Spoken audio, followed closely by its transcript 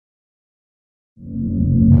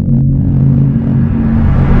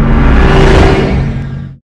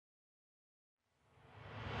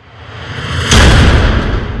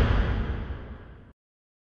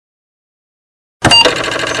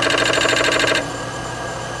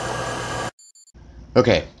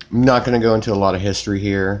Okay, I'm not going to go into a lot of history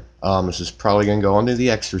here. This is probably going to go onto the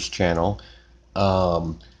Extras channel.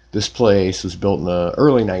 Um, this place was built in the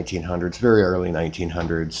early 1900s, very early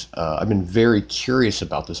 1900s. I've been very curious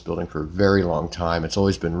about this building for a very long time. It's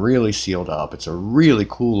always been really sealed up. It's a really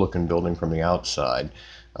cool looking building from the outside.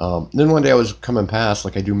 Then one day I was coming past,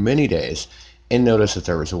 like I do many days, and noticed that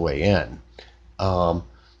there was a way in. Um,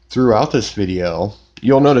 Throughout this video,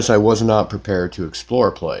 you'll notice I was not prepared to explore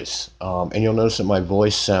a place. And you'll notice that my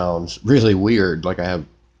voice sounds really weird, like I have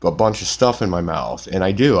a bunch of stuff in my mouth. And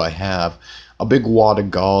I do. I have a big wad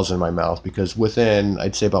of gauze in my mouth because within,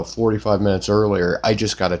 I'd say about 45 minutes earlier, I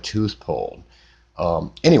just got a tooth pulled.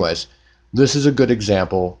 Anyways, this is a good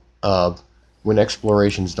example of when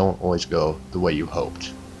explorations don't always go the way you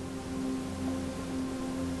hoped.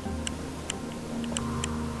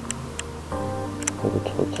 Maybe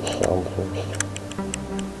towards the sound first.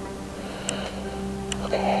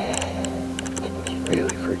 Okay. This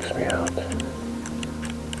really freaks me out.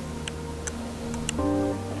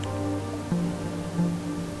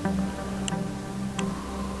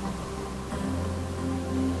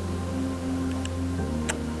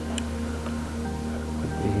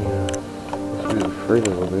 Must be the freight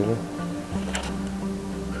elevator.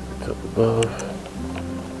 It's up above.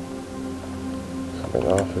 There's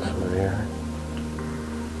an office over here.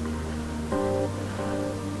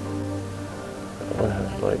 That one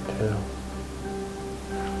has light too.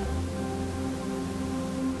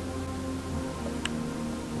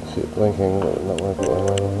 I see it blinking, but not when I put my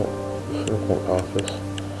light on it. This is an office.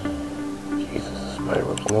 Jesus, the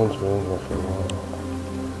spiderwebs. No one's been in here for a while.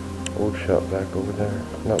 Old shop back over there.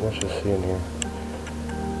 Not much to see in here.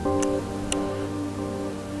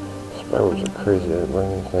 Spiderwebs are crazy. I didn't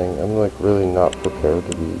learn anything. I'm like really not prepared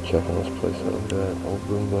to be checking this place out with that. Old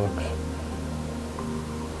boom box.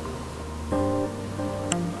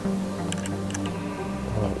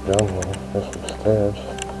 Down here, there's some stairs.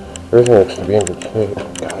 Everything looks to be in good shape.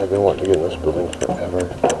 God, I've been wanting to get in this building forever.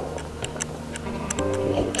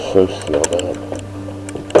 It looks so sealed up.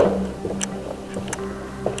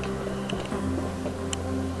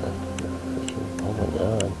 Oh my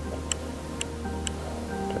god.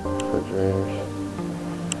 Got refrigerators.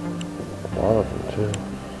 A lot of them too.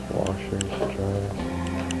 Washers, dryers.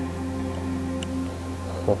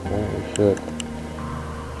 Oh, holy shit.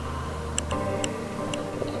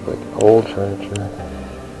 Like old furniture.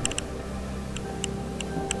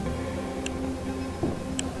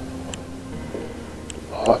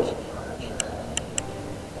 Lots of furniture.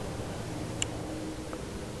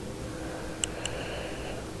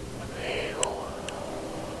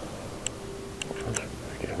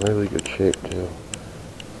 It's in really good shape too.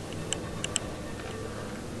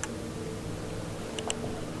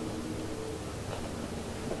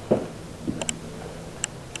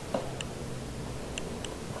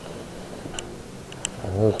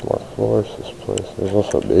 There's more floors to this place. There's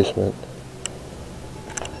also a basement.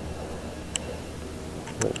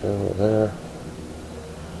 Right down over there.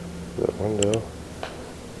 That window.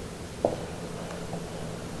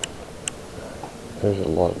 There's a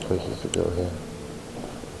lot of places to go here.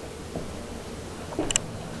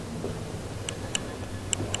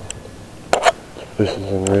 This place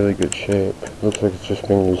is in really good shape. Looks like it's just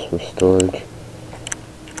being used for storage.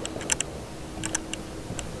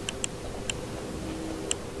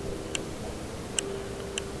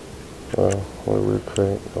 Wow, what a weird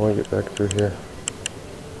crate. I want to get back through here.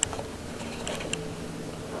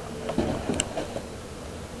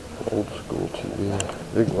 Old school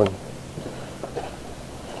TV. Big one.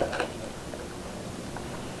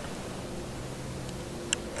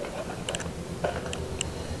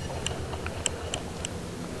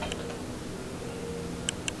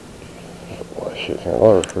 There's a lot of shit here. A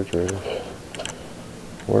lot of refrigerators.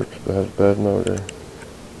 Works but has bad motor.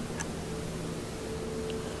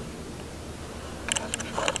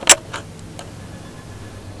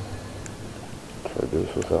 Try to do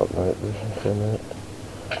this without night vision for a minute.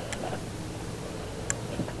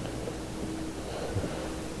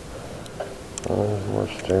 Oh, there's more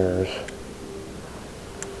stairs.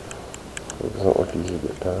 It doesn't look easy to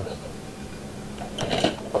get past.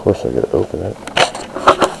 Of course I gotta open it.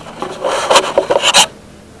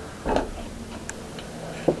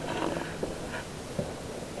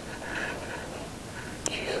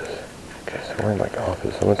 Jesus. Guys, we're in like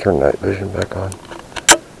office. I'm gonna turn night vision back on.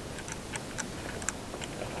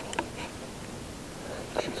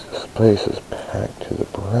 Jesus, this place is packed to the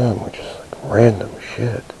brim, which is like random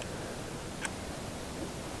shit.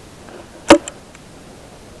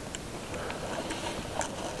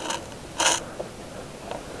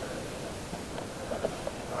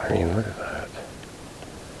 I mean, look at that.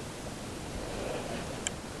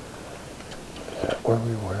 where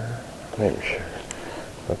we were? I'm not even sure.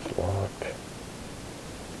 That's locked.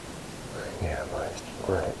 Yeah, mine's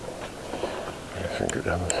right. I guess I can go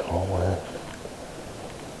down this hallway.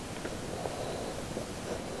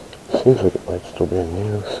 Seems like it might still be in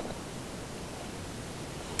use.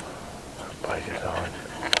 Light is on.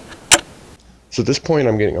 So at this point,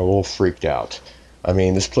 I'm getting a little freaked out. I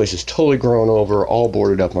mean, this place is totally grown over, all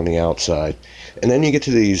boarded up on the outside. And then you get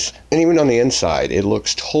to these, and even on the inside, it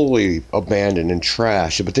looks totally abandoned and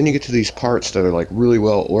trash. But then you get to these parts that are like really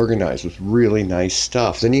well organized with really nice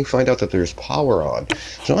stuff. Then you find out that there's power on.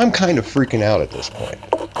 So I'm kind of freaking out at this point.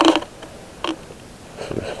 So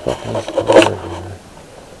there's fucking power here.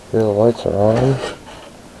 Yeah, the lights are on.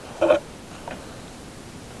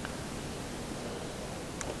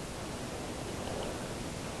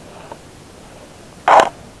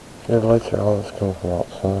 Yeah, the lights are on. It's coming from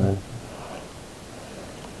outside.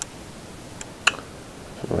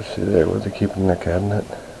 Let's see there, what they keep in the cabinet.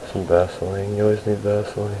 Some Vaseline. You always need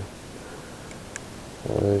Vaseline.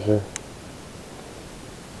 What is there?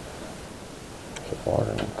 There's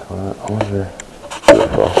water in the toilet. I wonder if the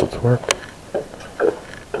faucets work.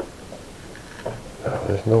 No,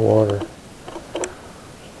 there's no water.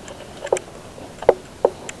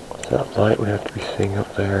 That light we have to be seeing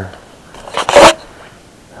up there.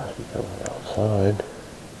 Has to be coming outside.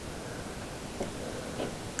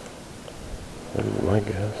 That'd be my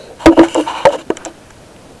guess.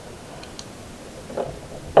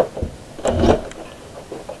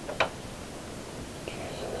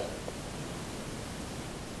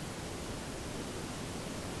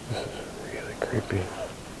 This is really creepy.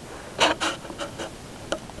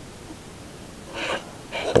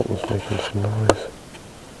 Something's making some noise.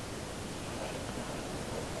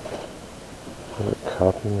 There's a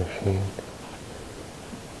copy machine.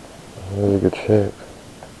 Really good shape.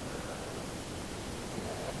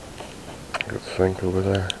 Good sink over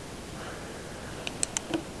there.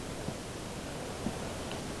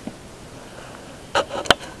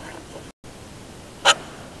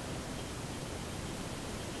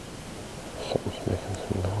 Something's making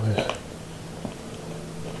some noise.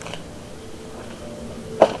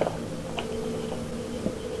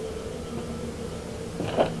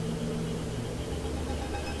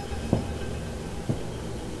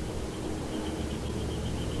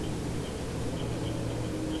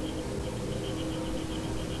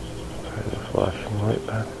 There's a flashing light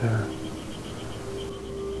back there.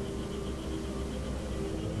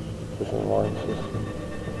 There's an alarm system.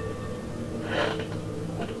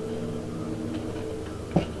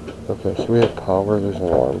 Okay, so we have power, there's an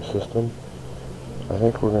alarm system. I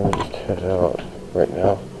think we're gonna just head out right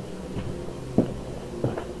now.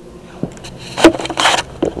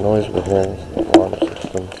 That noise we're hearing is the alarm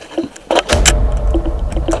system.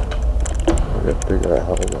 We gotta figure out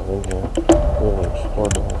how to go in here. We're gonna explore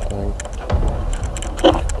the whole thing.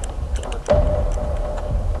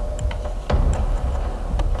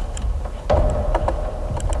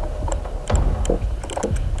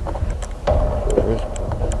 There is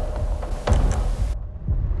power.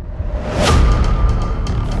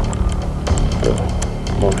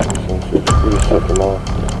 Motion sensors. We just set them off.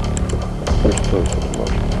 There's still some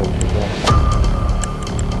motion sensors off.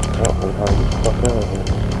 I don't know how to get the fuck out of here.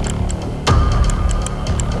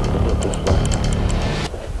 I'm gonna go this way.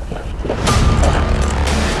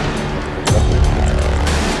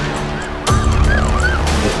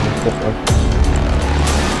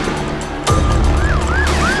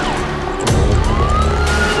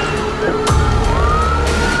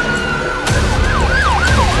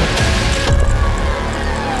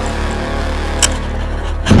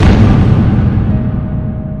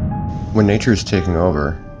 When nature is taking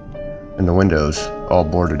over, and the windows all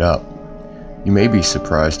boarded up, you may be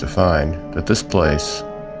surprised to find that this place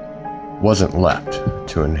wasn't left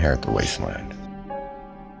to inherit the wasteland.